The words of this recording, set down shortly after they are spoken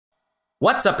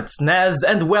What's up, it's Nez,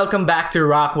 and welcome back to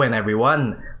Rakuen,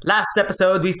 everyone. Last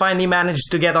episode, we finally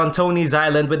managed to get on Tony's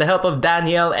island with the help of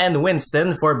Daniel and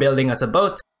Winston for building us a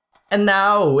boat. And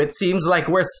now, it seems like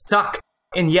we're stuck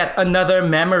in yet another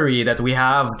memory that we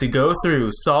have to go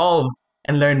through, solve,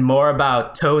 and learn more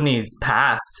about Tony's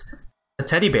past. A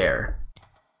teddy bear.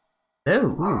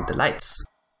 Oh, ooh, the lights.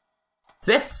 What's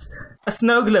this? A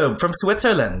snow globe from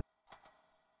Switzerland.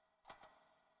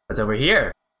 What's over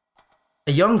here?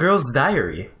 A young girl's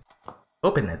diary.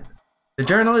 Open it. The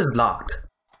journal is locked.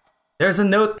 There's a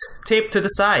note taped to the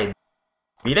side.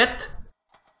 Read it?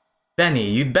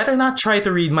 Benny, you'd better not try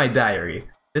to read my diary.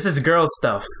 This is girl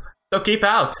stuff. So keep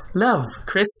out. Love,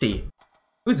 Christy.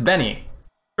 Who's Benny?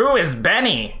 Who is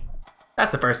Benny?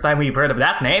 That's the first time we've heard of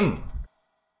that name.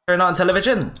 Turn on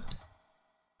television.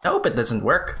 Nope, it doesn't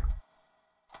work.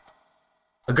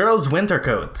 A girl's winter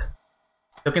coat.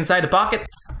 Look inside the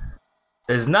pockets.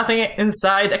 There's nothing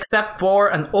inside except for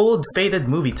an old faded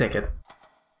movie ticket.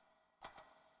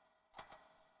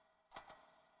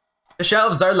 The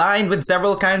shelves are lined with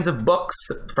several kinds of books,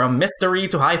 from mystery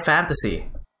to high fantasy.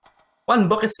 One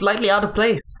book is slightly out of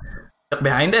place. Look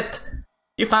behind it.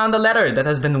 You found a letter that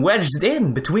has been wedged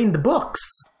in between the books.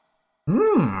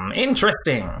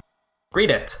 Interesting.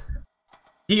 Read it.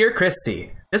 Dear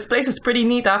Christy, this place is pretty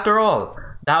neat after all.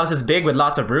 The house is big with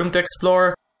lots of room to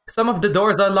explore. Some of the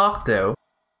doors are locked though.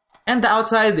 And the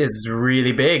outside is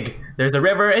really big. There's a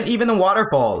river and even a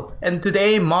waterfall. And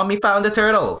today, Mommy found a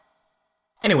turtle.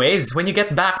 Anyways, when you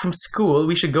get back from school,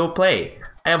 we should go play.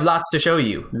 I have lots to show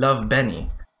you. Love,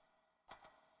 Benny.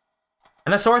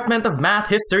 An assortment of math,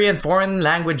 history, and foreign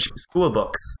language school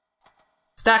books.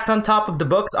 Stacked on top of the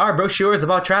books are brochures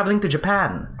about traveling to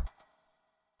Japan.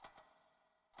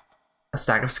 A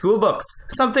stack of school books.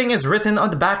 Something is written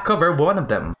on the back cover of one of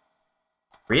them.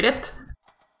 Read it?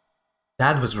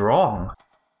 Dad was wrong.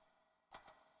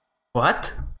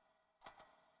 What?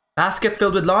 Basket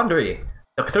filled with laundry.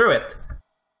 Look through it.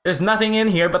 There's nothing in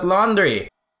here but laundry.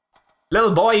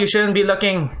 Little boy, you shouldn't be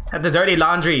looking at the dirty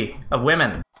laundry of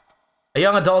women. A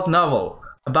young adult novel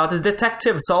about a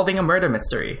detective solving a murder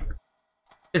mystery.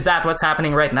 Is that what's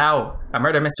happening right now? A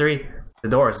murder mystery? The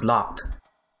door is locked.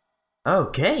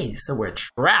 Okay, so we're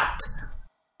trapped.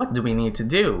 What do we need to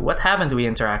do? What haven't we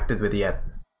interacted with yet?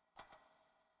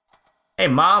 Hey,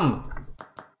 Mom!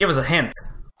 Give us a hint.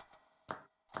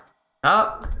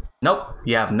 Oh, nope.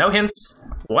 You have no hints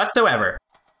whatsoever.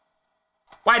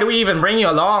 Why do we even bring you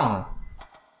along?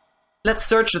 Let's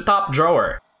search the top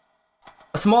drawer.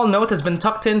 A small note has been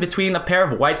tucked in between a pair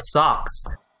of white socks.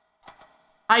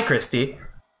 Hi, Christy.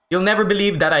 You'll never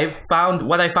believe that I found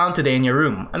what I found today in your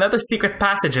room. Another secret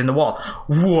passage in the wall.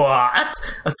 What?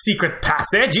 A secret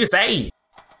passage, you say?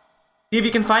 See if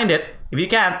you can find it. If you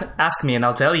can't, ask me and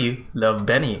I'll tell you. Love,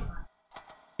 Benny.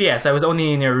 P.S. I was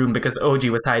only in your room because OG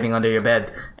was hiding under your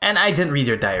bed, and I didn't read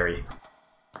your diary.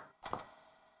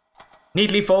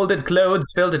 Neatly folded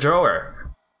clothes fill the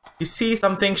drawer. You see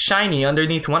something shiny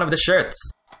underneath one of the shirts.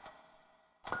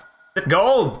 Is it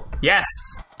gold? Yes.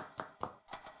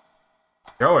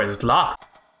 Drawer is locked.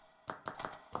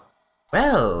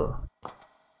 Well.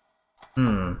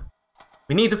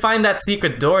 We need to find that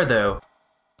secret door though.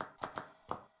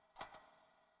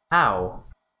 How?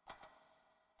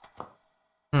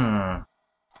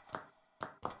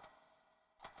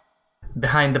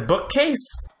 Behind the bookcase?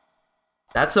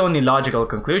 That's the only logical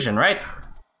conclusion, right?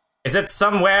 Is it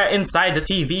somewhere inside the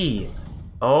TV?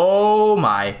 Oh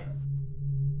my.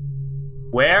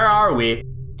 Where are we?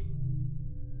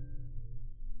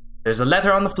 There's a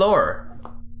letter on the floor.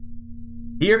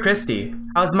 Dear Christy,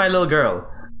 how's my little girl?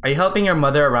 Are you helping your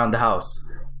mother around the house?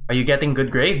 Are you getting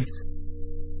good grades?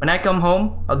 When I come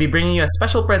home, I'll be bringing you a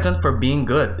special present for being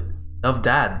good. Love,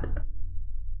 Dad.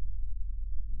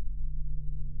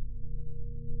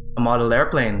 A model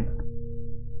airplane.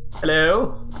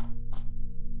 Hello?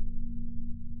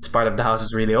 This part of the house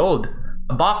is really old.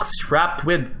 A box wrapped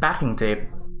with packing tape.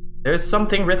 There's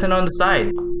something written on the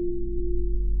side.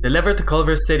 Delivered to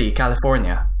Culver City,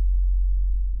 California.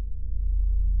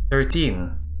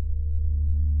 13.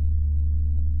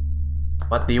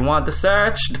 What do you want to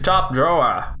search? The top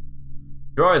drawer.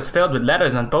 Drawer is filled with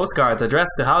letters and postcards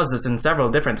addressed to houses in several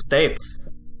different states.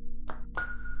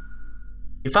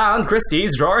 You found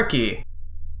Christy's drawer key.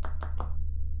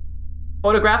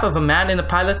 Photograph of a man in a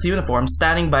pilot's uniform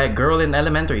standing by a girl in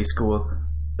elementary school.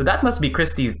 So that must be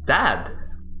Christy's dad.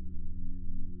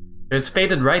 There's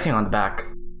faded writing on the back.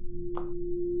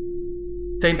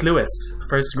 St. Louis,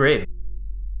 first grade.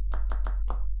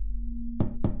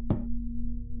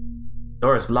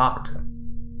 Door is locked.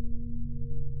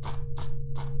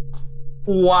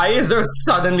 Why is there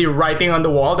suddenly writing on the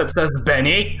wall that says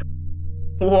Benny?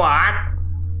 What?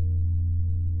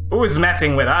 Who's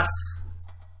messing with us?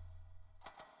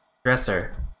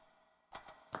 Dresser.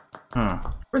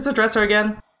 Where's the dresser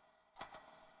again?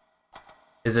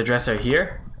 Is the dresser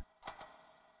here?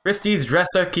 Christy's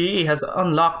dresser key has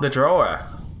unlocked the drawer.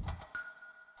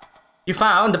 You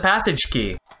found the passage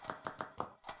key.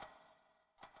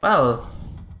 Well,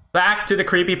 back to the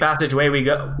creepy passageway we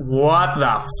go. What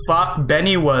the fuck?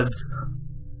 Benny was...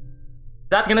 Is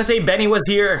that gonna say Benny was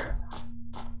here?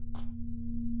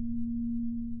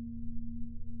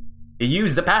 You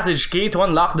use the passage key to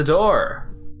unlock the door.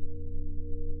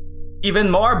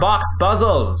 Even more box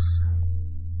puzzles.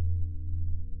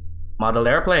 Model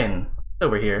airplane.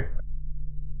 Over here.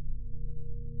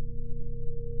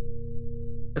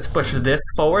 Let's push this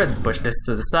forward, push this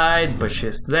to the side, push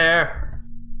this there.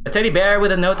 A teddy bear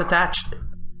with a note attached.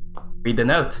 Read the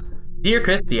note. Dear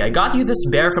Christy, I got you this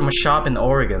bear from a shop in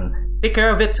Oregon. Take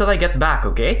care of it till I get back,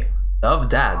 okay? Love,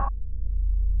 Dad.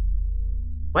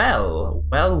 Well.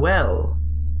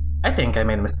 I think I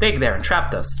made a mistake there and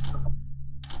trapped us.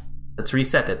 Let's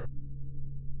reset it.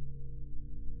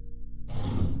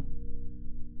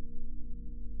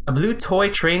 A blue toy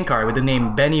train car with the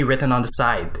name Benny written on the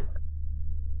side.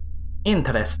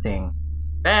 Interesting.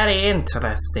 Very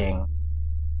interesting.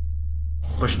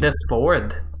 Push this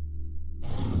forward.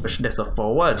 Push this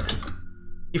forward.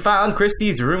 You found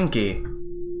Christy's room key.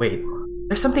 Wait,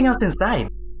 there's something else inside.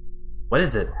 What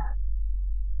is it?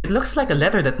 It looks like a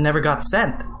letter that never got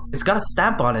sent. It's got a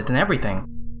stamp on it and everything.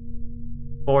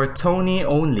 For Tony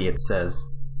only, it says.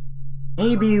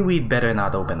 Maybe we'd better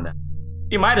not open that.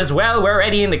 You might as well, we're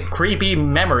already in the creepy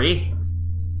memory.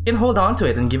 You can hold on to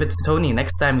it and give it to Tony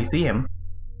next time we see him.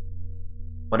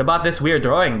 What about this weird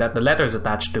drawing that the letter's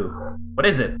attached to? What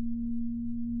is it?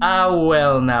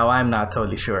 Well, now I'm not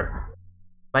totally sure.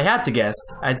 If I had to guess,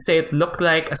 I'd say it looked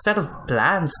like a set of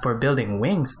plans for building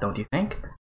wings, don't you think?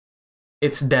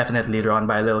 It's definitely drawn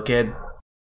by a little kid.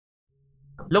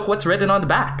 Look what's written on the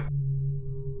back.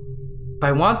 If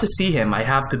I want to see him, I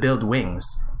have to build wings.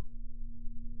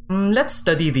 Let's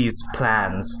study these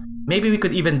plans. Maybe we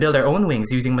could even build our own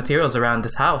wings using materials around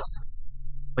this house.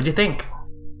 What do you think?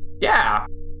 Yeah!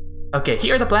 Okay,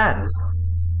 here are the plans.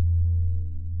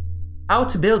 How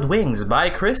to Build Wings by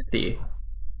Christy.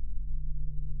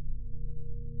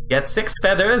 Get 6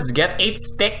 feathers, get 8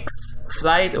 sticks,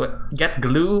 get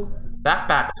glue,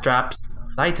 backpack straps,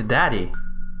 fly to daddy.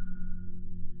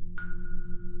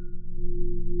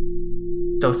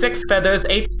 So 6 feathers,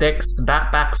 8 sticks,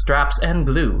 backpack straps, and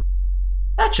glue.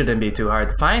 That shouldn't be too hard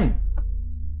to find.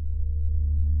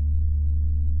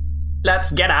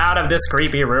 Let's get out of this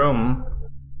creepy room.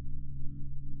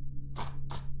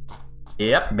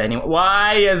 Yep, Benny.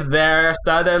 Why is there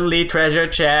suddenly treasure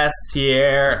chests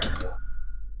here?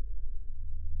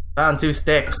 Found 2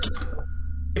 sticks.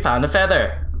 We found a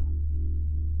feather.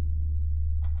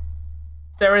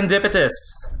 Serendipitous.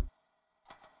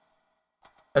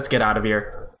 Let's get out of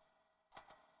here.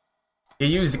 You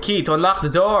use the key to unlock the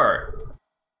door.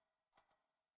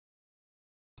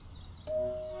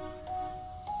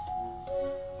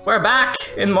 We're back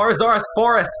in Morzora's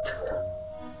forest.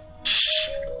 Shh!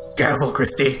 Careful,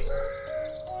 Christy.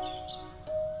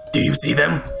 Do you see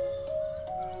them?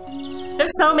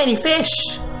 There's so many fish.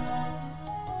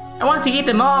 I want to eat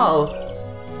them all.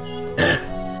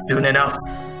 Soon enough.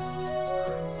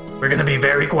 We're gonna be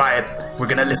very quiet. We're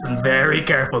gonna listen very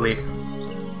carefully.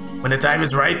 When the time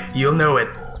is right, you'll know it.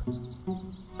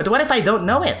 But what if I don't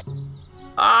know it?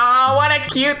 Oh, what a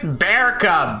cute bear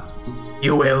cub!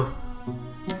 You will.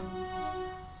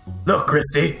 Look,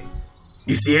 Christy.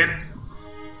 You see it?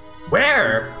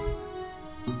 Where?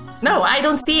 No, I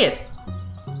don't see it.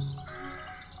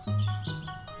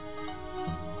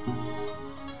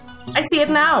 I see it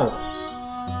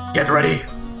now. Get ready.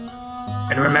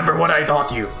 And remember what I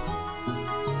taught you.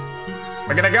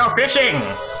 We're gonna go fishing!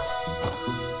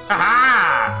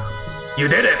 Aha! You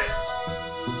did it!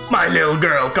 My little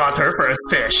girl caught her first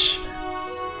fish.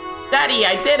 Daddy,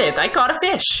 I did it! I caught a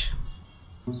fish!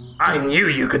 I knew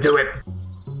you could do it.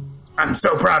 I'm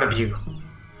so proud of you.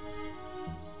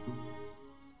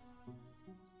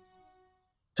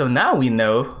 So now we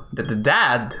know that the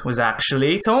dad was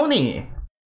actually Tony.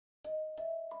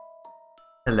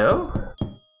 Hello?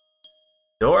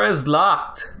 Door is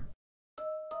locked.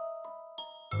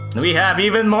 We have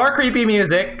even more creepy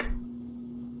music.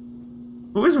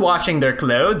 Who's washing their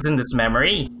clothes in this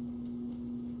memory?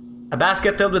 A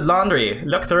basket filled with laundry.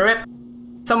 Look through it.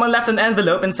 Someone left an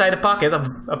envelope inside the pocket of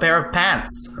a pair of pants.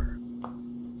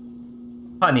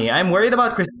 Honey, I'm worried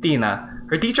about Christina.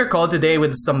 Her teacher called today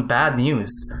with some bad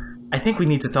news. I think we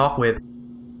need to talk with...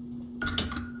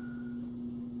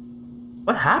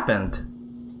 What happened?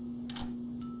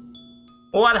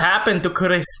 What happened to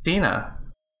Christina?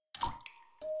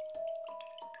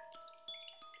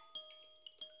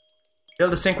 Fill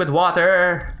the sink with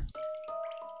water.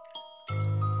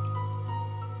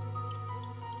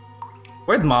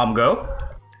 Where'd Mom go?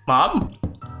 Mom?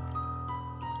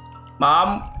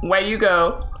 Mom, where you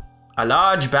go? A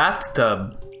large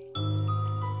bathtub.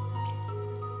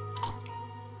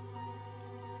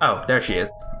 Oh, there she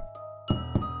is.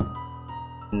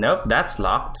 Nope, that's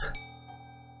locked.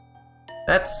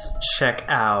 Let's check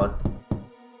out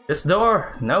this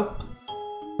door. Nope.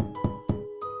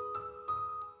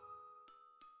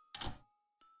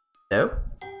 Nope.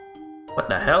 What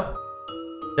the hell?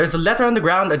 There's a letter on the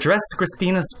ground addressed to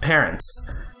Christina's parents.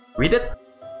 Read it.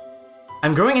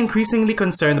 I'm growing increasingly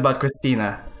concerned about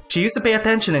Christina. She used to pay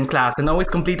attention in class and always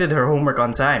completed her homework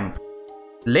on time.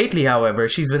 Lately, however,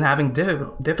 she's been having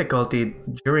difficulty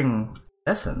during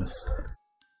lessons.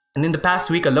 And in the past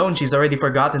week alone, she's already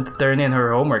forgotten to turn in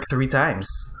her homework 3 times.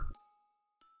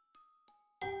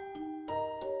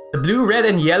 The blue, red,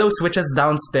 and yellow switches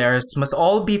downstairs must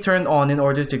all be turned on in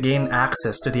order to gain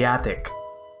access to the attic.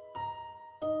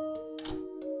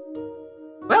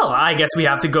 Well, I guess we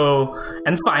have to go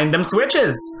and find them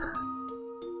switches.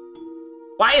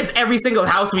 Why is every single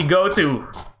house we go to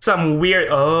some weird...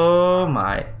 Oh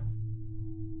my.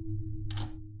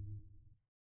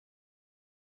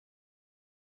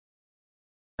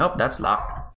 Nope, that's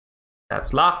locked.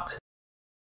 That's locked.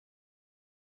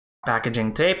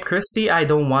 Packaging tape. Christy, I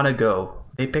don't want to go.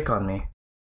 They pick on me.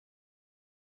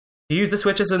 To use the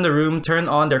switches in the room, turn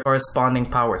on their corresponding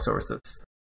power sources.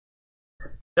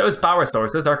 Those power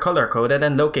sources are color-coded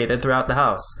and located throughout the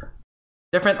house.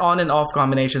 Different on and off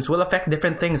combinations will affect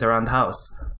different things around the house.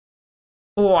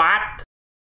 What?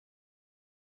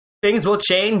 Things will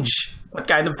change. What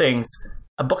kind of things?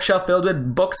 A bookshelf filled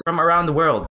with books from around the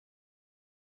world.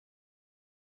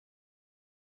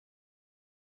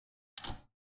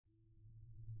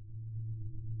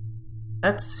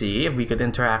 Let's see if we could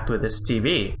interact with this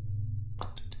TV.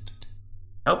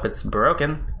 Nope, it's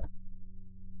broken.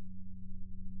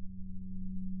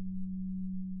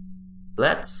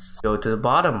 Let's go to the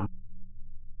bottom.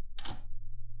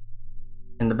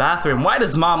 In the bathroom. Why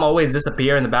does Mom always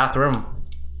disappear in the bathroom?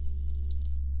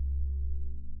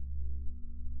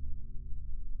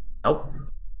 Nope.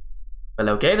 Well,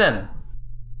 okay then.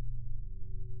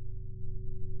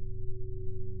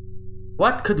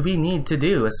 What could we need to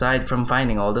do aside from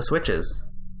finding all the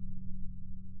switches?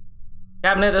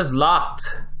 Cabinet is locked.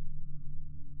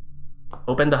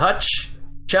 Open the hutch.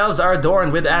 Shelves are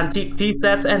adorned with antique tea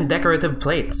sets and decorative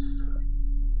plates.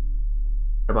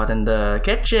 What about in the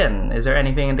kitchen? Is there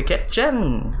anything in the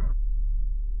kitchen?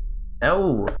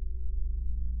 No.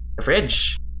 The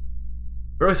fridge.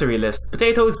 Grocery list.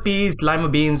 Potatoes, peas, lima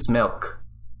beans, milk.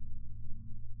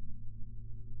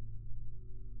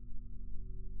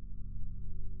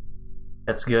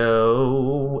 Let's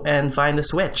go and find the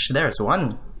switch. There's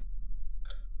one.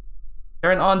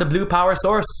 Turn on the blue power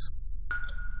source.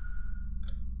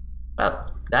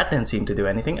 Well, that didn't seem to do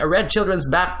anything. A red children's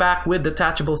backpack with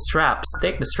detachable straps.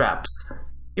 Take the straps.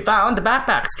 You found the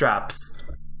backpack straps.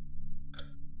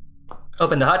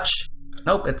 Open the hutch.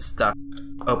 Nope, it's stuck.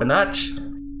 Open the hutch.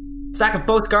 A sack of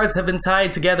postcards have been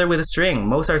tied together with a string.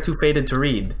 Most are too faded to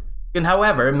read. You can,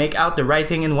 however, make out the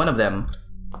writing in one of them.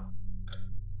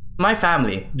 My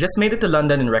family just made it to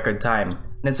London in record time.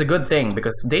 And it's a good thing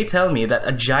because they tell me that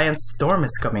a giant storm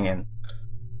is coming in.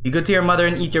 Be good to your mother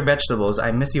and eat your vegetables.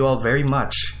 I miss you all very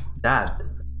much. Dad.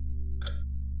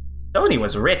 Tony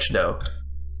was rich though.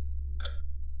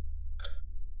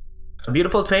 A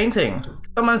beautiful painting.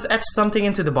 Someone's etched something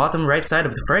into the bottom right side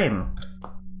of the frame.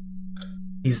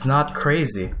 He's not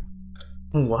crazy.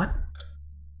 What?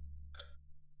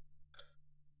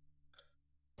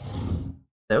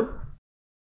 No?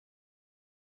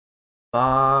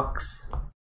 Box.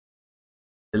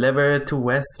 Delivered to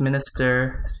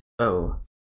Westminster. Oh.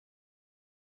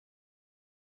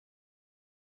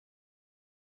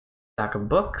 Stack of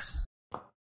books.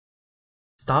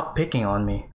 Stop picking on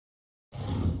me.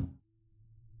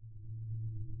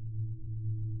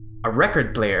 A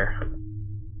record player.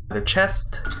 The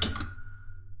chest.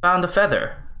 Found a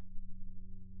feather.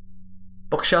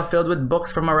 Bookshelf filled with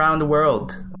books from around the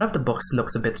world. One of the books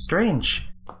looks a bit strange.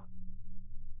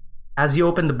 As you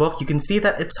open the book, you can see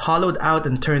that it's hollowed out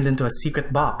and turned into a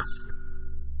secret box.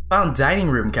 Found dining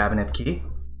room cabinet key.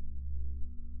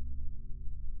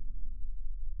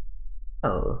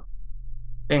 Oh,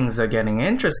 things are getting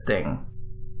interesting.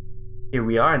 Here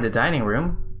we are in the dining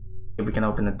room. If we can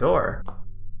open the door.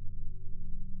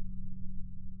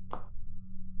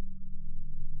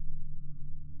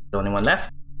 There's only one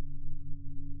left.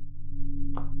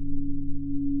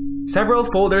 Several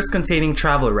folders containing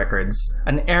travel records,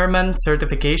 an airman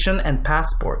certification, and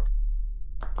passport.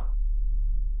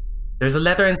 There's a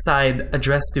letter inside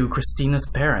addressed to Christina's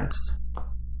parents.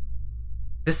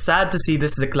 It is sad to see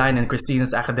this decline in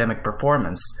Christina's academic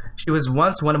performance. She was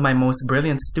once one of my most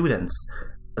brilliant students,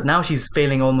 but now she's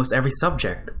failing almost every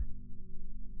subject.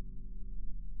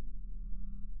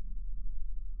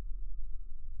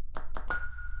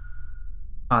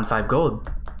 Found 5 gold.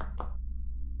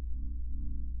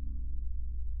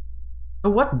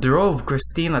 So what drove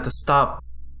Christina to stop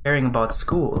caring about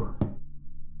school?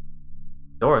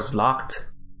 Door's locked.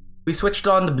 We switched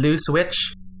on the blue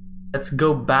switch. Let's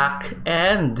go back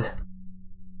and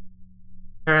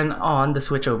turn on the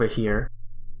switch over here.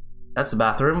 That's the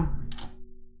bathroom.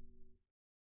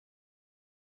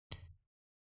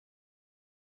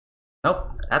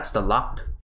 Nope, that's still locked.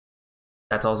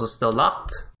 That's also still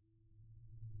locked.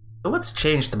 So what's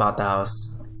changed about the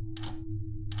house?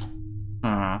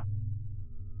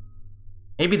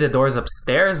 Maybe the doors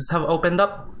upstairs have opened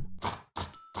up?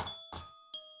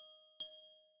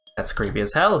 That's creepy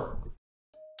as hell.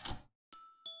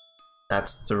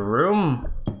 That's the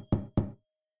room.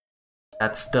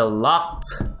 That's still locked.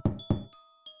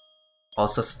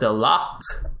 Also still locked.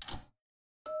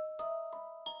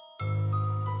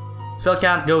 Still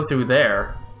can't go through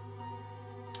there.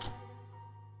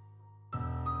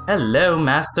 Hello,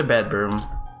 master bedroom.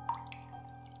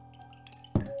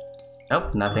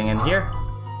 Nope, nothing in here.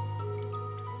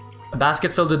 A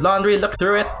basket filled with laundry, look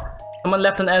through it. Someone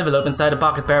left an envelope inside a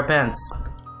pocket pair of pants.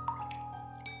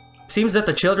 Seems that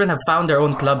the children have found their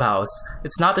own clubhouse.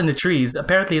 It's not in the trees,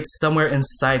 apparently it's somewhere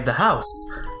inside the house.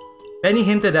 Benny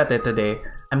hinted at it today.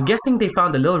 I'm guessing they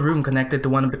found a little room connected to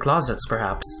one of the closets,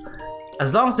 perhaps.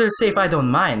 As long as they're safe, I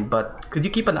don't mind, but could you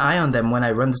keep an eye on them when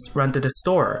I run to the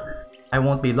store? I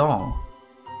won't be long.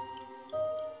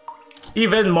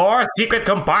 Even more secret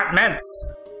compartments!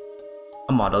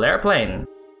 A model airplane.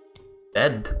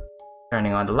 Bed.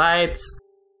 Turning on the lights.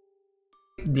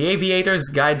 The Aviator's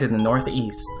Guide to the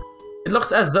Northeast. It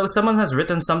looks as though someone has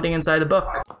written something inside the book.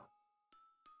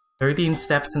 13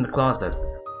 steps in the closet.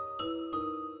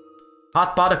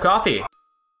 Hot pot of coffee.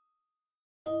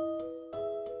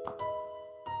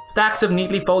 Stacks of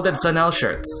neatly folded flannel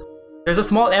shirts. There's a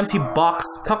small empty box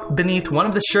tucked beneath one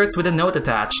of the shirts with a note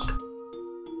attached.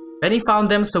 Benny found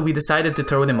them, so we decided to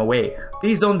throw them away.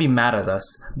 Please don't be mad at us.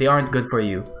 They aren't good for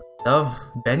you. Love,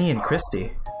 Benny and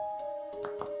Christy.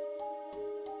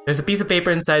 There's a piece of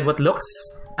paper inside what looks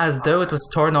as though it was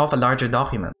torn off a larger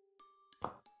document.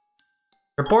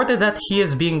 Reported that he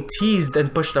is being teased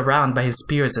and pushed around by his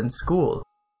peers in school.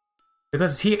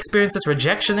 Because he experiences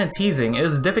rejection and teasing, it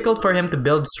is difficult for him to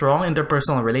build strong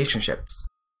interpersonal relationships.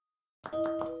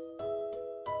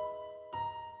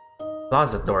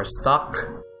 Closet door stuck.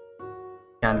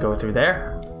 Can't go through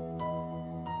there.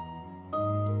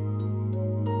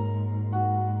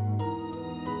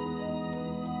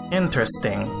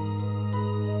 Interesting.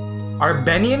 Are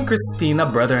Benny and Christina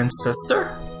brother and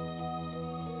sister?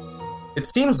 It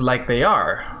seems like they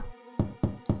are.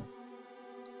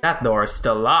 That door is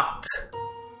still locked.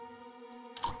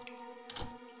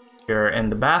 You're in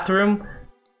the bathroom.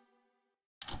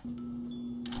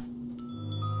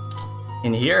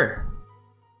 In here.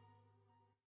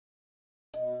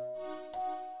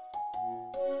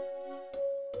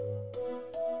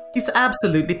 He's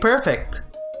absolutely perfect.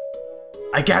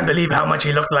 I can't believe how much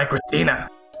he looks like Christina.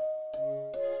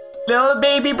 Little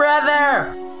baby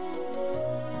brother!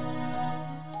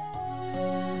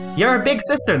 You're a big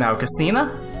sister now, Christina.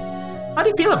 How do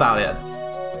you feel about it?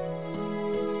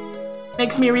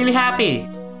 Makes me really happy.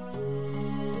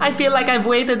 I feel like I've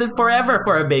waited forever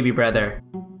for a baby brother.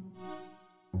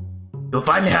 You'll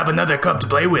finally have another cub to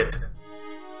play with.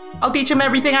 I'll teach him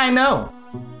everything I know.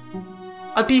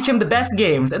 I'll teach him the best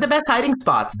games and the best hiding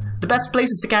spots, the best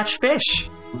places to catch fish.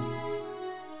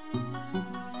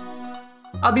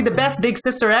 I'll be the best big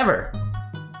sister ever.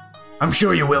 I'm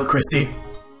sure you will, Christy.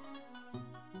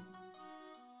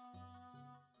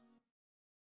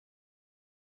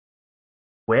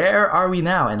 Where are we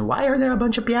now, and why are there a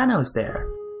bunch of pianos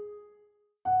there?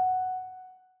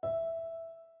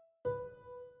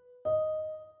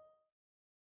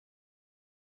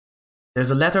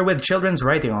 There's a letter with children's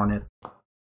writing on it.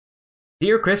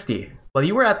 Dear Christy, while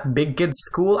you were at Big Kid's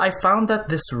school, I found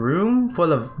this room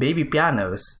full of baby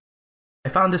pianos.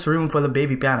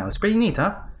 Pretty neat,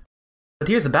 huh? But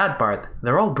here's the bad part.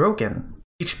 They're all broken.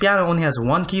 Each piano only has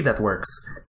one key that works.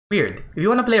 Weird. If you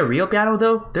want to play a real piano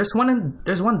though, there's one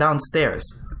downstairs.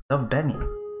 Love, Benny.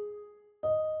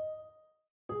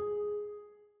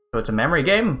 So it's a memory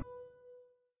game?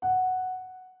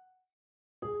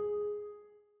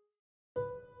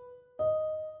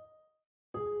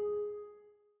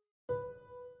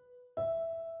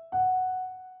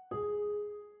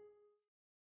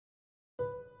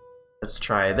 Let's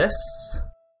try this.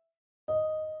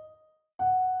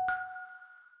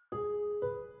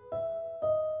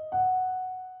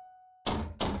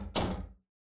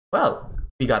 Well,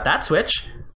 we got that switch.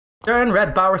 Turn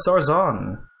red power source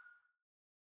on.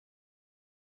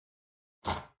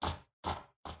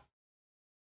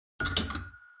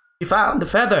 You found the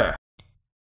feather.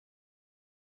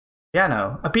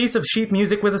 Piano. A piece of sheet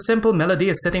music with a simple melody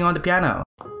is sitting on the piano.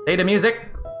 Play the music.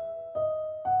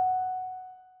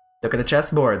 Look at the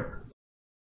chessboard.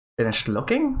 Finished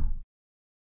looking?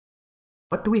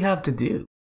 What do we have to do?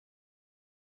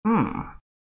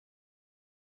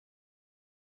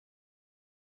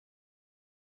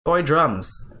 Toy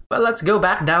drums. Well, let's go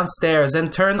back downstairs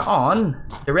and turn on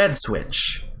the red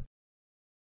switch.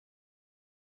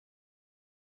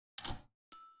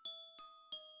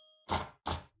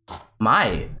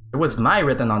 My, there was my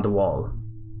written on the wall.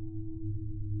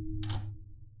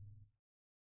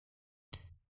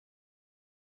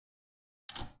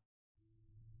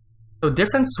 So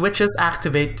different switches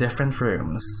activate different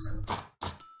rooms.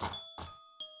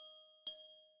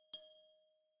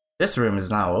 This room is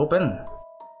now open.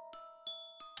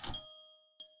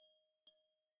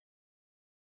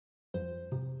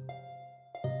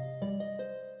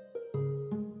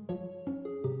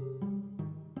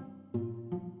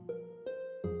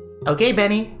 Okay,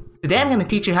 Benny. Today I'm gonna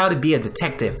teach you how to be a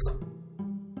detective.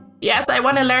 Yes, I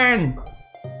wanna learn!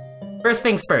 First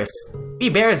things first, we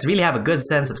bears really have a good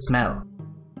sense of smell.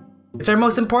 It's our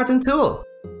most important tool.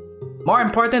 More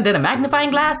important than a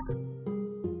magnifying glass?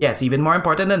 Yes, even more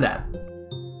important than that.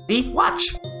 See? Watch!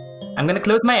 I'm gonna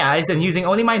close my eyes and using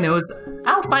only my nose,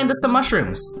 I'll find us some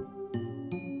mushrooms.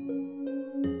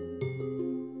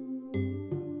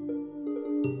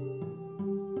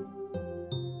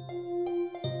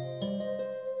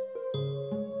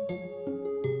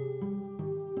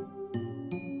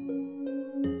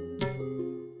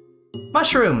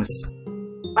 Mushrooms!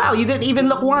 Wow, you didn't even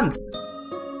look once!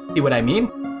 See what I mean?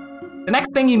 The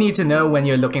next thing you need to know when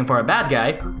you're looking for a bad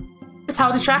guy is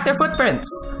how to track their footprints.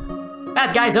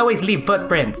 Bad guys always leave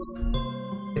footprints.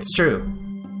 It's true.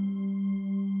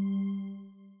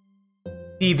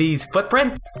 See these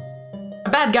footprints? A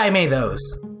bad guy made those.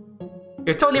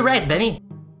 You're totally right, Benny.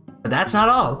 But that's not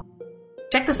all.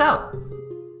 Check this out.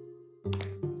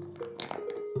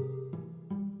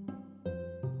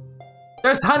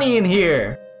 There's honey in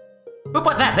here! Who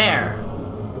put that there?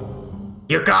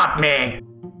 You got me!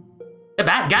 The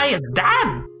bad guy is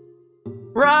dead!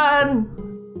 Run!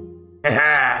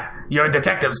 Haha, your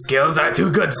detective skills are too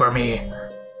good for me.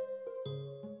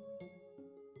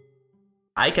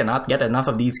 I cannot get enough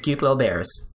of these cute little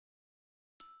bears.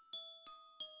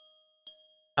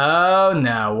 Oh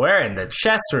no, we're in the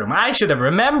chess room. I should have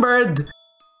remembered!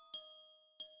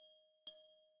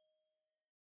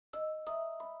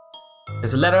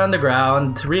 There's a letter on the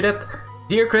ground. Read it.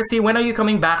 Dear Christy, when are you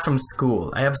coming back from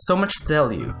school? I have so much to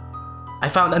tell you. I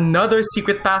found another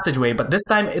secret passageway, but this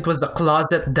time it was a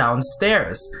closet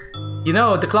downstairs. You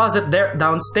know, the closet there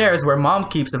downstairs where Mom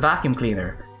keeps a vacuum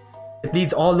cleaner. It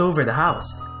leads all over the house.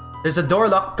 There's a door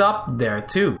locked up there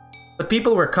too. But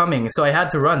people were coming, so I had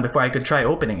to run before I could try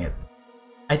opening it.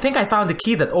 I think I found a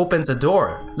key that opens a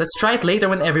door. Let's try it later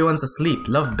when everyone's asleep.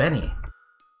 Love, Benny.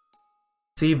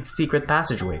 Received secret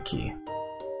passageway key.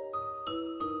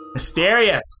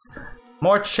 Mysterious!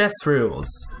 More chess rules.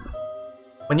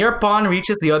 When your pawn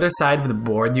reaches the other side of the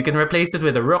board, you can replace it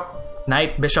with a rook,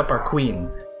 knight, bishop, or queen.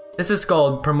 This is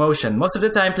called promotion. Most of the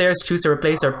time, players choose to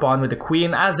replace their pawn with the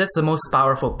queen as it's the most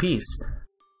powerful piece.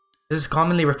 This is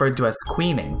commonly referred to as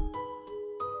queening.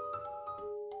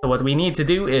 So what we need to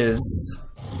do is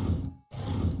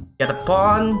get a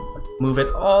pawn, move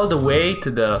it all the way to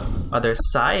the other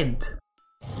side.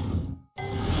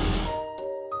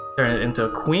 Turn it into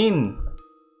a queen.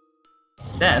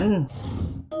 Then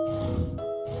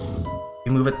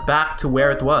we move it back to where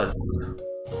it was.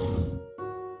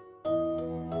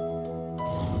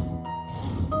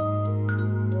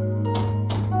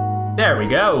 There we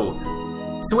go.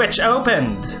 Switch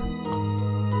opened.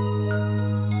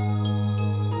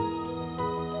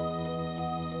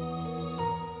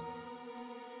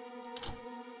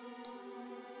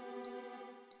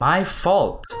 My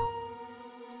fault.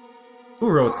 Who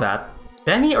wrote that?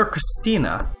 Benny or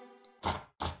Christina?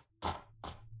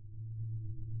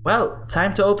 Well,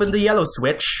 time to open the yellow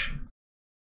switch.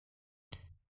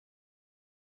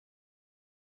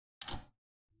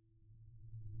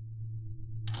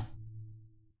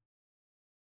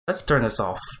 Let's turn this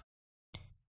off.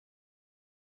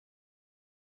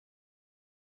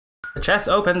 The chest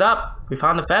opened up. We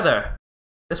found a feather.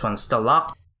 This one's still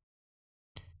locked.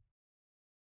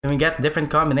 Can we get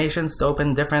different combinations to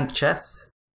open different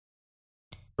chests?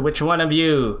 Which one of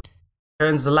you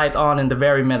turns the light on in the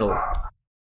very middle?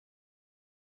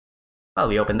 Well,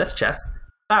 we open this chest.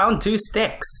 Found 2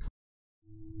 sticks.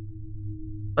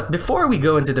 But before we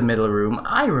go into the middle room,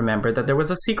 I remember that there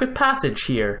was a secret passage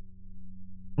here.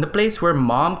 In the place where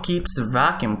Mom keeps the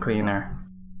vacuum cleaner.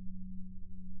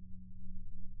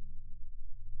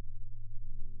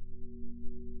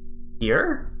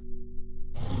 Here?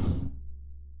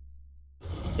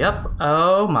 Yep,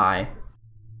 oh my.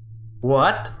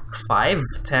 What? 5,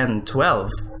 10,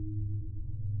 12.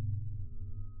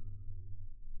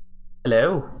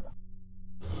 Hello?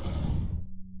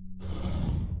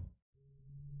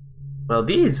 Well,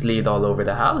 these lead all over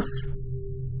the house.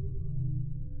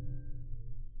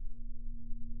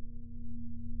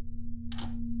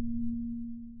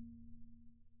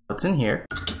 What's in here?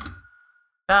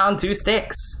 Found 2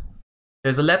 sticks.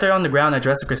 There's a letter on the ground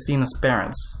addressed to Christina's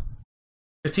parents.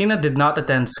 Christina did not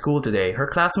attend school today. Her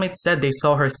classmates said they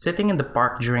saw her sitting in the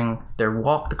park during their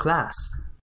walk to class.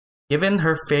 Given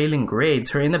her failing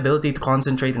grades, her inability to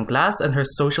concentrate in class, and her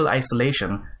social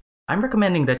isolation, I'm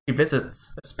recommending that she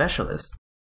visits a specialist.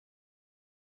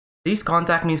 Please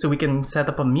contact me so we can set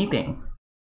up a meeting.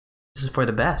 This is for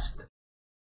the best.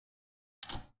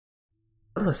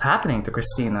 What was happening to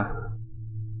Christina?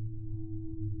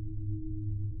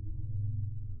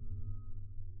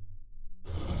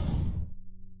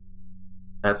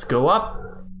 Let's go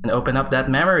up and open up that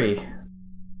memory.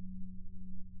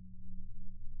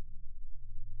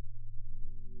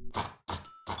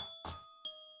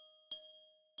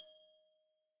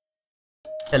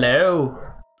 Hello.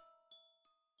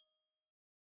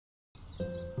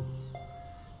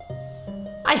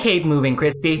 I hate moving,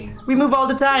 Christy. We move all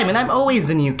the time and I'm always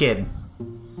the new kid.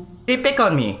 They pick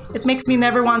on me. It makes me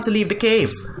never want to leave the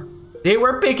cave. They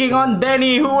were picking on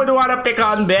Benny. Who would want to pick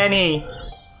on Benny?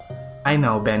 I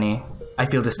know, Benny. I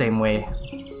feel the same way.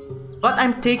 But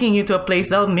I'm taking you to a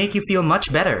place that'll make you feel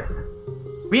much better.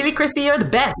 Really, Chrissy? You're the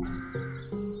best!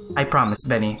 I promise,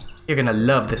 Benny. You're gonna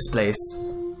love this place.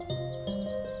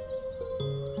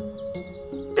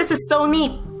 This is so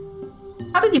neat!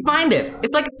 How did you find it?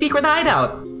 It's like a secret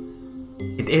hideout.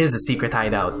 It is a secret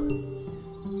hideout.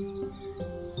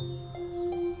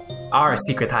 Our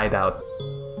secret hideout.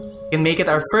 We can make it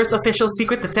our first official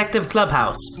secret detective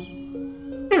clubhouse.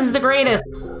 This is the greatest!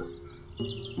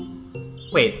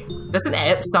 Wait,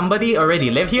 doesn't somebody already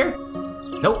live here?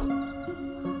 Nope.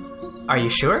 Are you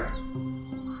sure?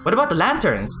 What about the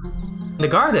lanterns? The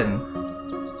garden?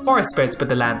 Forest spirits put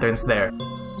the lanterns there.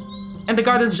 And the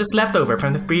garden's just leftover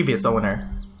from the previous owner.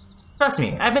 Trust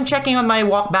me, I've been checking on my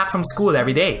walk back from school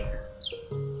every day.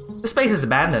 This place is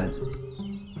abandoned.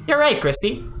 You're right,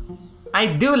 Christy. I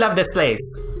do love this place.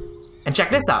 And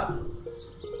check this out.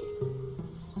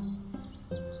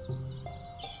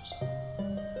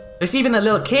 There's even a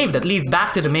little cave that leads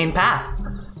back to the main path.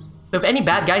 So if any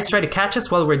bad guys try to catch us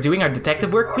while we're doing our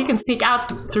detective work, we can sneak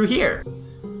out through here.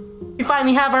 We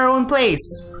finally have our own place.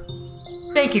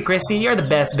 Thank you, Chrissy. You're the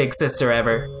best big sister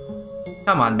ever.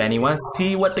 Come on, Benny. Want to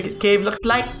see what the cave looks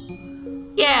like?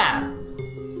 Yeah!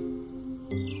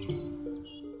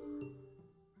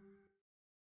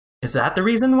 Is that the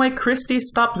reason why Christy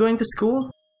stopped going to school?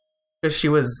 Because she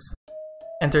was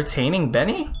entertaining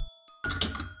Benny?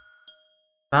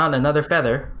 Found another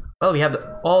feather. Well, we have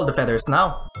all the feathers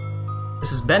now.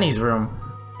 This is Benny's room.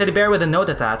 Teddy bear with a note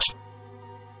attached.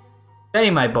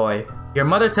 Benny, my boy, your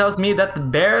mother tells me that the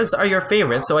bears are your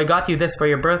favorite, so I got you this for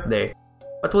your birthday.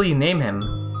 What will you name him?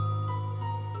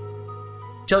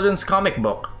 Children's comic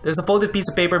book. There's a folded piece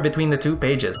of paper between the 2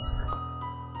 pages.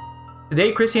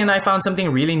 Today, Chrissy and I found something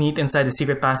really neat inside the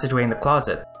secret passageway in the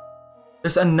closet.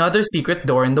 There's another secret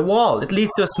door in the wall. It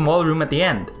leads to a small room at the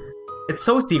end. It's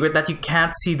so secret that you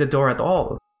can't see the door at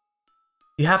all.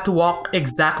 You have to walk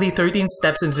exactly 13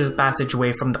 steps into the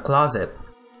passageway from the closet.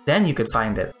 Then you could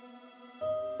find it.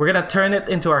 We're gonna turn it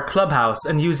into our clubhouse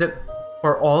and use it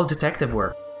for all detective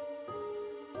work.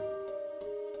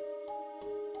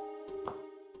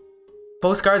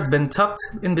 Postcard's been tucked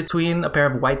in between a pair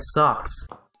of white socks.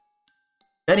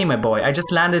 Benny, my boy, I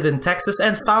just landed in Texas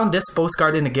and found this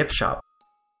postcard in a gift shop.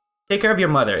 Take care of your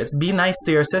mother. It's be nice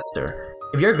to your sister.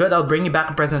 If you're good, I'll bring you back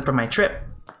a present from my trip.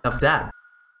 Love, Dad.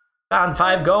 Found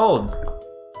 5 gold.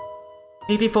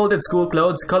 Neatly folded school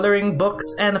clothes, coloring books,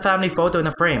 and a family photo in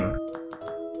a frame.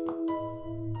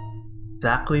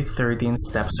 Exactly 13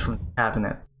 steps from the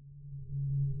cabinet.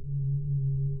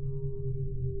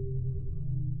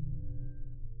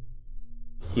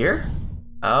 Here?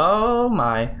 Oh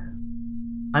my.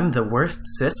 I'm the worst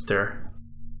sister.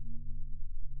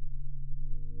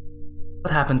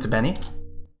 What happened to Benny?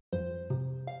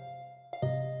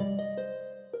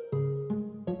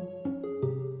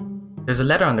 There's a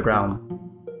letter on the ground.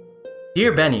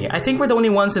 Dear Benny, I think we're the only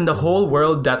ones in the whole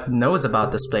world that knows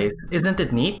about this place. Isn't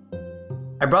it neat?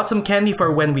 I brought some candy for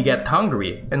when we get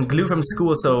hungry, and glue from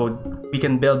school so we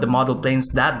can build the model planes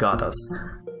Dad got us.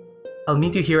 I'll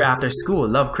meet you here after school.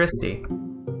 Love, Christy.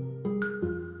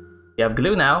 You have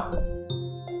glue now.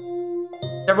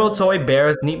 Several toy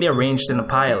bears neatly arranged in a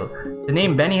pile. The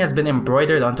name Benny has been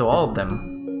embroidered onto all of them.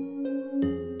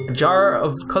 A jar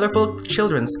of colorful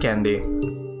children's candy.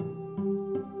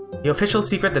 The official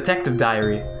secret detective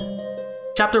diary.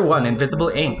 Chapter 1, Invisible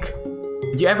Ink.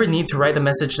 Did you ever need to write a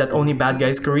message that only bad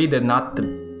guys could read and not the...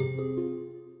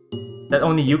 that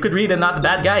only you could read and not the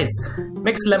bad guys?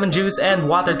 Mix lemon juice and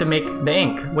water to make the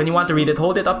ink. When you want to read it,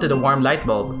 hold it up to the warm light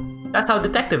bulb. That's how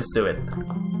detectives do it.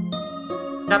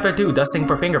 Chapter 2, Dusting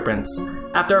for Fingerprints.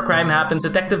 After a crime happens,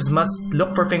 detectives must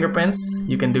look for fingerprints.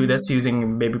 You can do this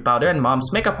using baby powder and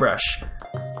mom's makeup brush.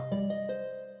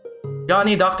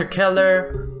 Johnny, Dr.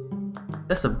 Keller...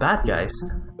 That's the bad guys.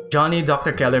 Johnny,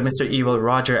 Dr. Keller, Mr. Evil,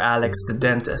 Roger, Alex, the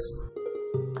dentist.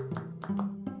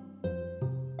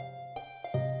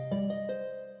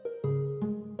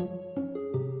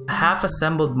 A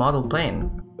half-assembled model plane.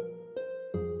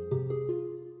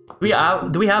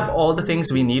 Do we have all the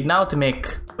things we need now to make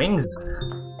wings?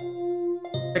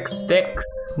 6 sticks.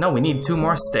 No, we need 2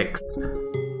 more sticks.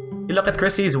 You look at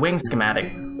Chrissy's wing schematic.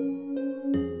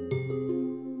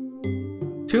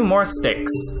 2 more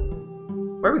sticks.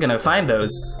 Where are we gonna find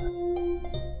those?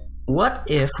 What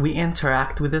if we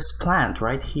interact with this plant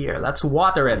right here? Let's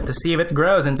water it to see if it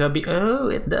grows into a bean. Oh,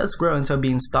 it does grow into a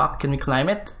beanstalk. Can we climb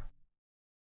it?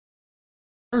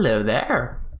 Hello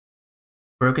there.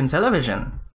 Broken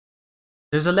television.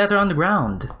 There's a letter on the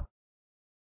ground.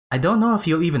 I don't know if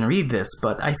you'll even read this,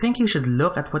 but I think you should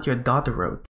look at what your daughter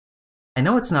wrote. I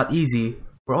know it's not easy.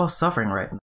 We're all suffering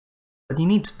right now. But you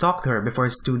need to talk to her before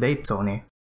it's too late, Tony.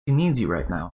 She needs you right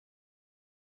now.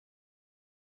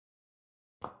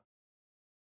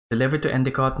 Delivered to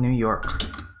Endicott, New York.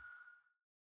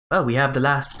 Well, we have the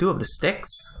last 2 of the sticks.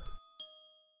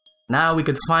 Now we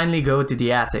could finally go to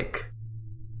the attic.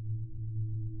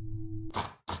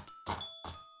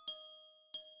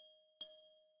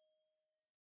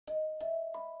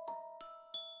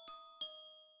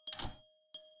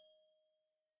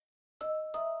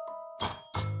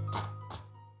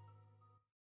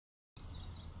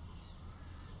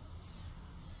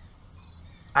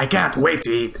 I can't wait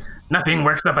to eat. Nothing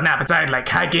works up an appetite like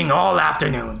hiking all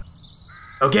afternoon.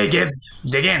 Okay, kids,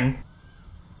 dig in.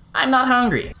 I'm not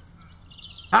hungry.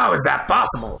 How is that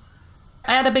possible?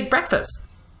 I had a big breakfast.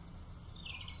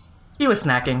 He was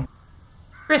snacking.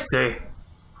 Christy.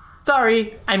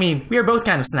 Sorry, I mean, we were both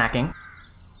kind of snacking.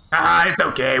 It's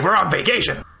okay, we're on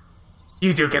vacation.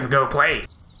 You two can go play.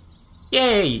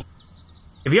 Yay!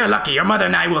 If you're lucky, your mother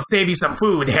and I will save you some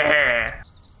food.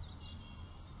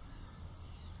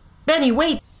 Benny,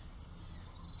 wait!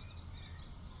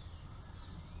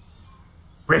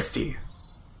 Christy.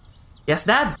 Yes,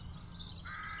 Dad?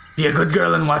 Be a good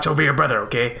girl and watch over your brother,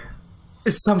 okay?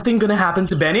 Is something gonna happen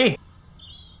to Benny?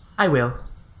 I will.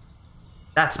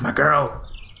 That's my girl.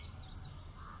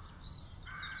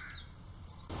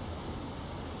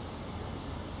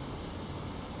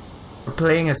 We're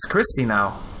playing as Christy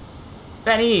now.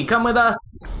 Benny, come with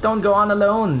us! Don't go on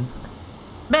alone!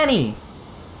 Benny!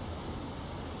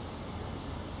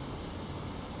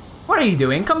 What are you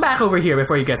doing? Come back over here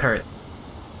before you get hurt.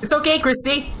 It's okay,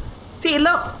 Christy. See,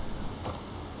 look!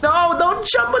 No, don't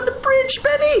jump on the bridge,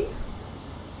 Benny!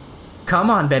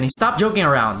 Come on, Benny, stop joking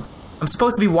around. I'm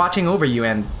supposed to be watching over you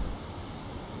and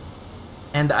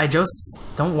I just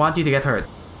don't want you to get hurt.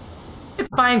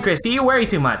 It's fine, Christy, you worry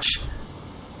too much.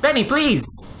 Benny,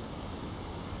 please!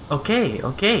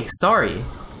 Okay, sorry.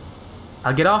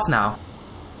 I'll get off now.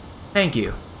 Thank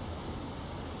you.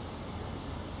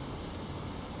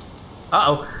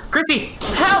 Uh-oh. Chrissy!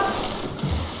 Help!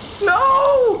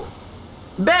 No!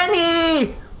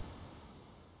 Benny!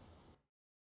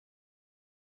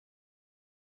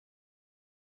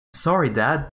 Sorry,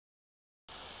 Dad.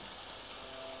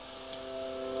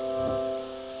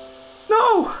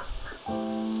 No!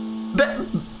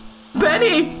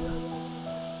 Benny!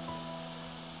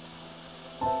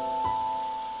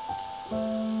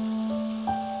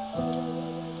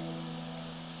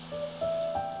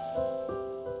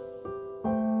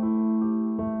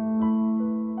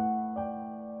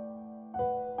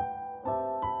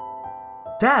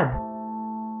 Dad!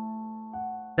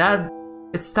 Dad,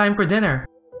 it's time for dinner.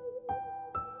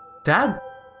 Dad?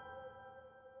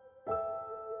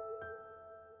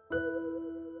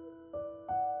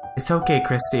 It's okay,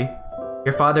 Christy.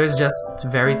 Your father is just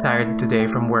very tired today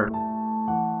from work.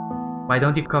 Why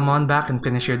don't you come on back and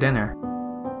finish your dinner?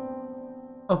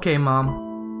 Okay, Mom.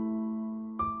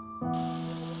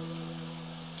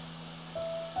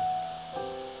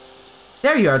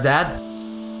 There you are, Dad.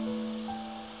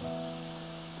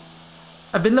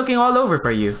 I've been looking all over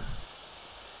for you.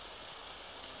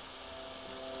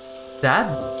 Dad?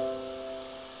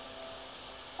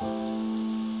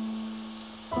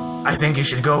 I think you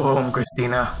should go home,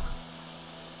 Christina.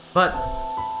 But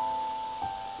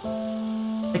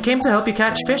I came to help you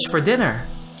catch fish for dinner,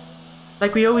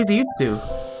 like we always used to.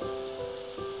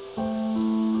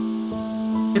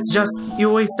 It's just, you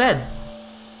always said.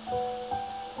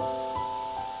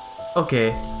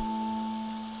 Okay,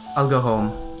 I'll go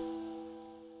home.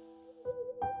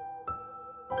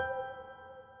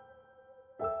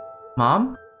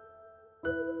 Mom?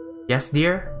 Yes,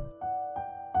 dear?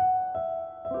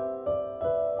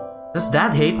 Does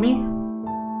Dad hate me?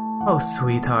 Oh,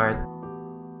 sweetheart.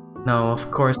 No,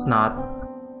 of course not.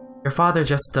 Your father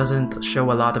just doesn't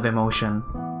show a lot of emotion.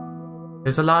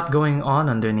 There's a lot going on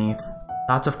underneath.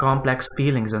 Lots of complex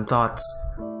feelings and thoughts.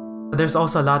 But there's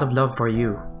also a lot of love for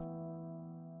you.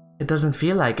 It doesn't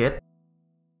feel like it.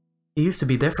 He used to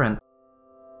be different.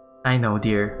 I know,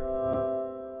 dear.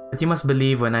 But you must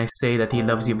believe when I say that he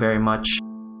loves you very much.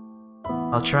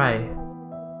 I'll try.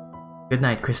 Good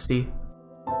night, Christy.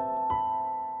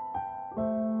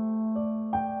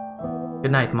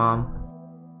 Good night, Mom.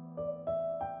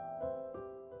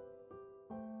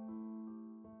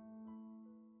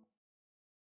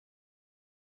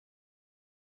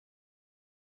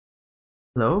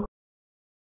 Hello?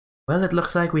 Well, it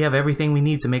looks like we have everything we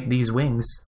need to make these wings.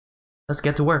 Let's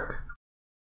get to work.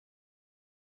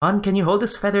 Hon, can you hold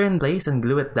this feather in place and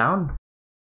glue it down?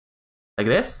 Like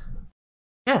this?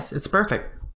 Yes, it's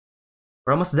perfect.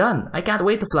 We're almost done. I can't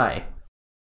wait to fly.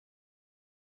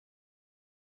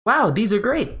 Wow, these are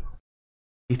great.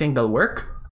 You think they'll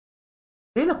work?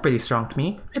 They look pretty strong to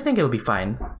me. I think it'll be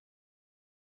fine.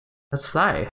 Let's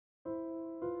fly.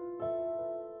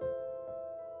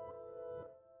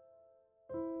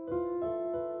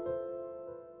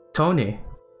 Tony.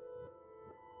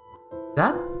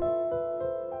 That?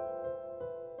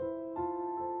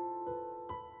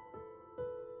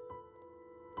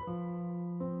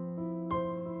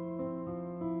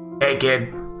 Hey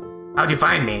kid, how'd you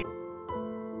find me?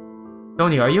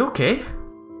 Tony, are you okay?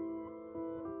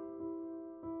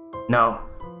 No,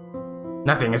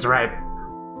 nothing is right.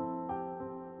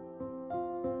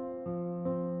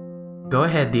 Go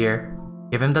ahead, dear.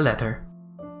 Give him the letter.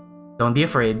 Don't be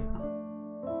afraid.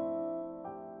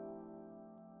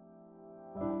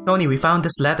 Tony, we found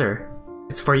this letter.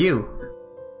 It's for you.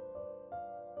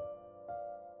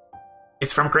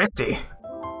 It's from Christy.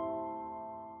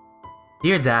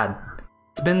 Dear Dad,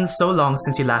 it's been so long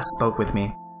since you last spoke with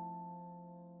me.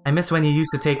 I miss when you used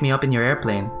to take me up in your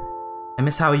airplane. I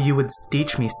miss how you would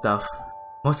teach me stuff.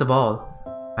 Most of all,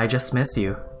 I just miss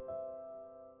you.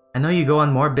 I know you go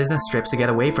on more business trips to get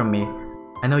away from me.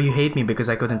 I know you hate me because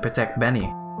I couldn't protect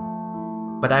Benny.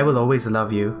 But I will always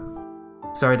love you.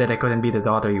 Sorry that I couldn't be the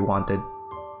daughter you wanted.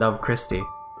 Love, Christy.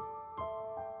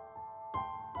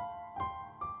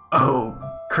 Oh,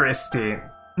 Christy,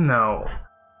 no.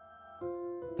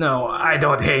 No, I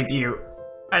don't hate you.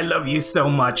 I love you so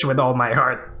much with all my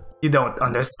heart. You don't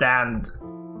understand.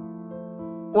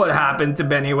 What happened to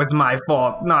Benny was my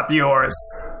fault, not yours.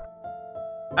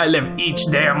 I live each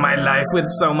day of my life with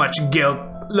so much guilt,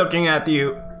 looking at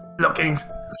you, looking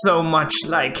so much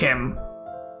like him.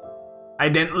 I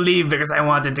didn't leave because I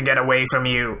wanted to get away from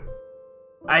you.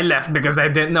 I left because I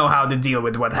didn't know how to deal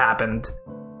with what happened.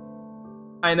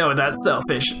 I know that's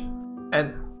selfish,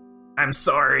 and I'm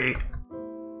sorry.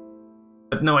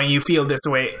 But knowing you feel this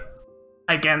way,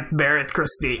 I can't bear it,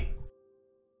 Christy.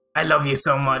 I love you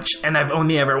so much, and I've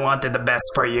only ever wanted the best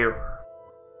for you.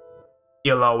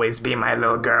 You'll always be my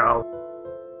little girl.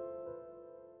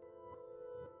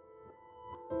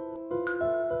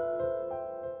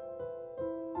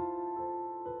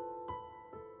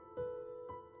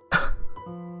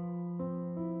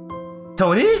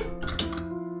 Tony?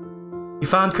 You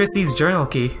found Christy's journal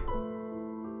key.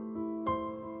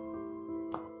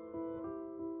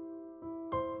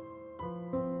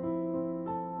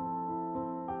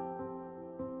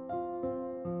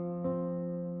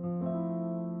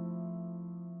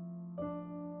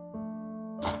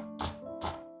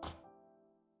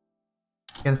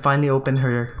 You can finally open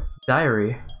her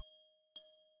diary.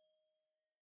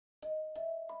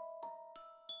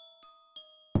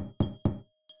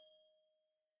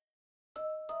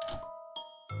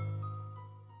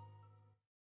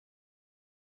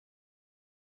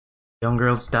 Young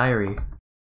girl's diary.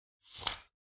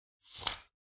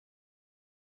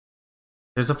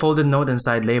 There's a folded note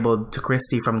inside labeled "To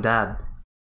Christy from Dad."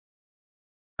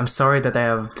 I'm sorry that I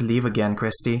have to leave again,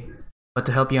 Christy. But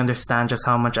to help you understand just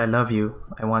how much I love you,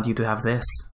 I want you to have this.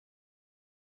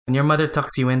 When your mother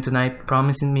tucks you in tonight,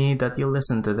 promising me that you'll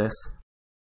listen to this.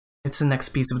 It's the next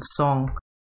piece of the song.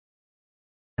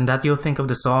 And that you'll think of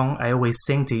the song I always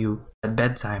sing to you at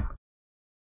bedtime.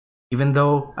 Even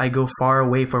though I go far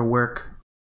away for work,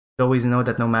 you always know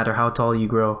that no matter how tall you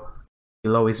grow,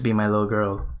 you'll always be my little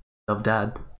girl. Love,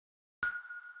 Dad.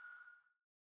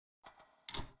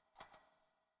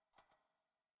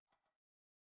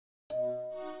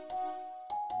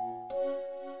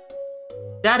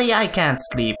 Daddy, I can't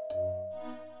sleep.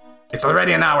 It's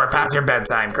already an hour past your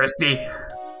bedtime, Christy.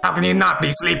 How can you not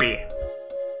be sleepy?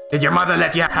 Did your mother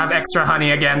let you have extra honey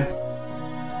again?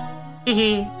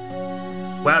 Hehe.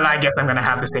 Well, I guess I'm gonna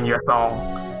have to sing you a song.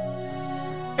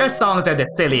 Your songs are the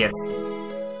silliest.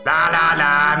 La la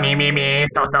la, me,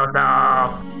 so.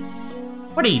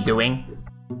 What are you doing?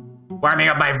 Warming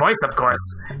up my voice, of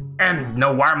course. And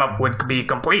no warm-up would be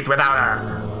complete without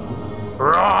a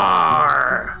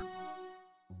roar.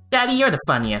 Daddy, you're the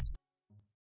funniest.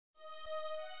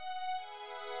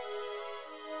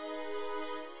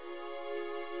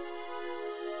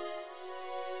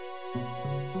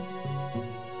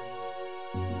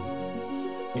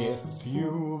 If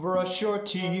you brush your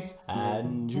teeth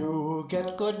and you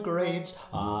get good grades,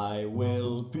 I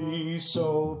will be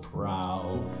so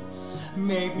proud.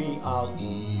 Maybe I'll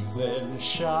even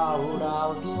shout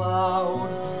out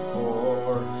loud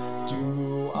or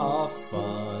do a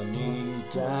funny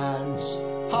dance.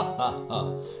 Ha ha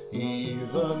ha.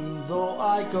 Even though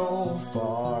I go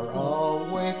far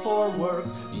away for work,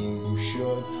 you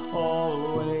should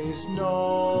always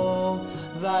know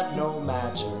that no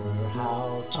matter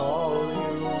how tall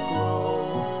you grow,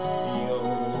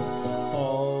 you'll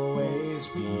always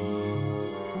be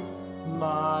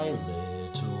my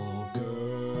little girl.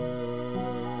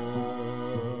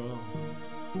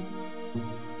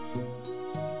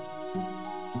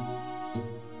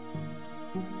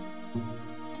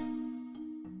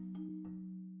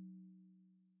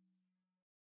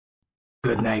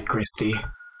 Good night, Christy.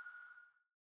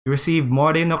 You received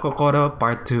More no Kokoro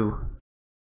Part 2.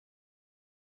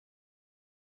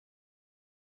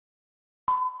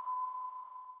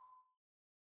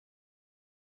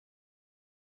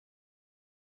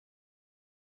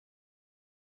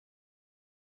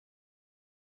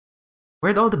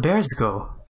 Where'd all the bears go?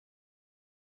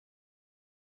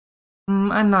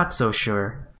 I'm not so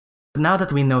sure. But now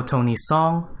that we know Tony's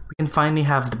song, we can finally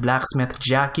have the blacksmith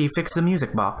Jackie fix the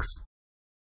music box.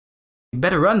 We'd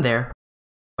better run there.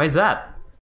 Why's that?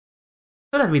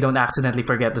 So that we don't accidentally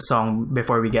forget the song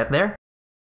before we get there?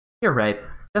 You're right.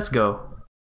 Let's go.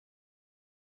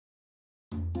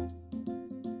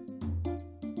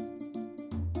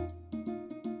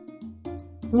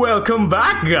 Welcome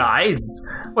back, guys!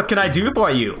 What can I do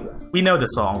for you? We know the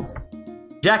song.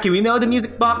 Jackie, we know the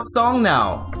music box song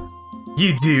now.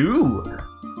 You do?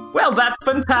 Well, that's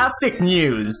fantastic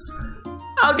news.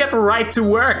 I'll get right to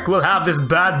work. We'll have this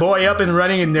bad boy up and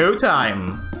running in no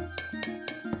time.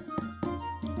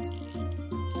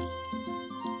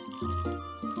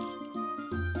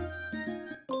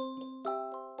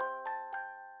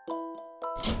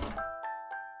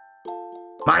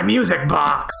 My music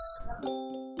box!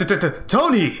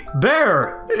 Tony!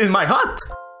 Bear! In my hut!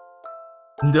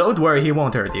 Don't worry, he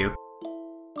won't hurt you.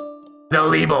 No,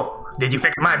 Lebo, did you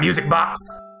fix my music box?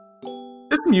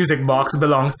 This music box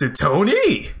belongs to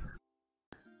Tony!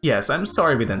 Yes, I'm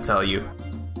sorry we didn't tell you.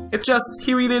 It's just,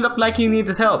 he really looked like he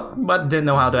needed help, but didn't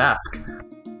know how to ask.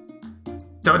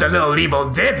 So the little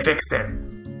Lebo did fix it?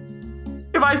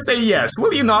 If I say yes,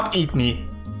 will you not eat me?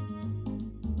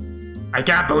 I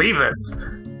can't believe this.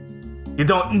 You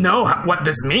don't know what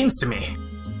this means to me.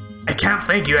 I can't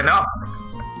thank you enough.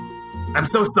 I'm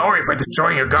so sorry for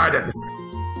destroying your gardens.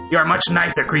 You are much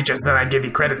nicer creatures than I give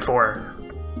you credit for.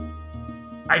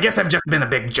 I guess I've just been a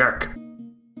big jerk.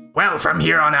 Well, from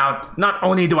here on out, not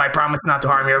only do I promise not to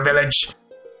harm your village,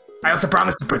 I also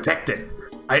promise to protect it.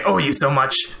 I owe you so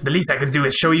much, the least I could do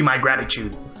is show you my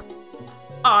gratitude.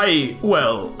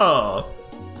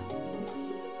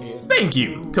 Thank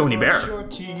you, Tony Bear.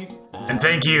 And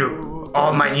thank you,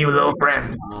 all my new little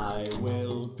friends. I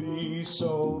will be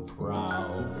so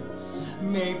proud.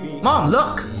 Maybe Mom,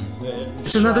 look!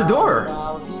 It's another door.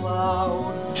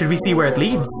 Should we see where it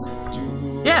leads?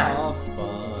 Yeah.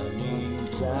 Funny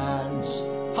dance.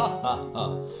 Ha ha ha.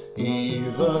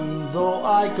 Even though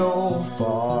I go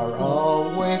far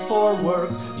away for work,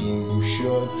 you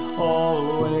should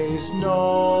always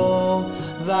know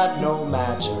that no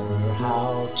matter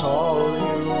how tall you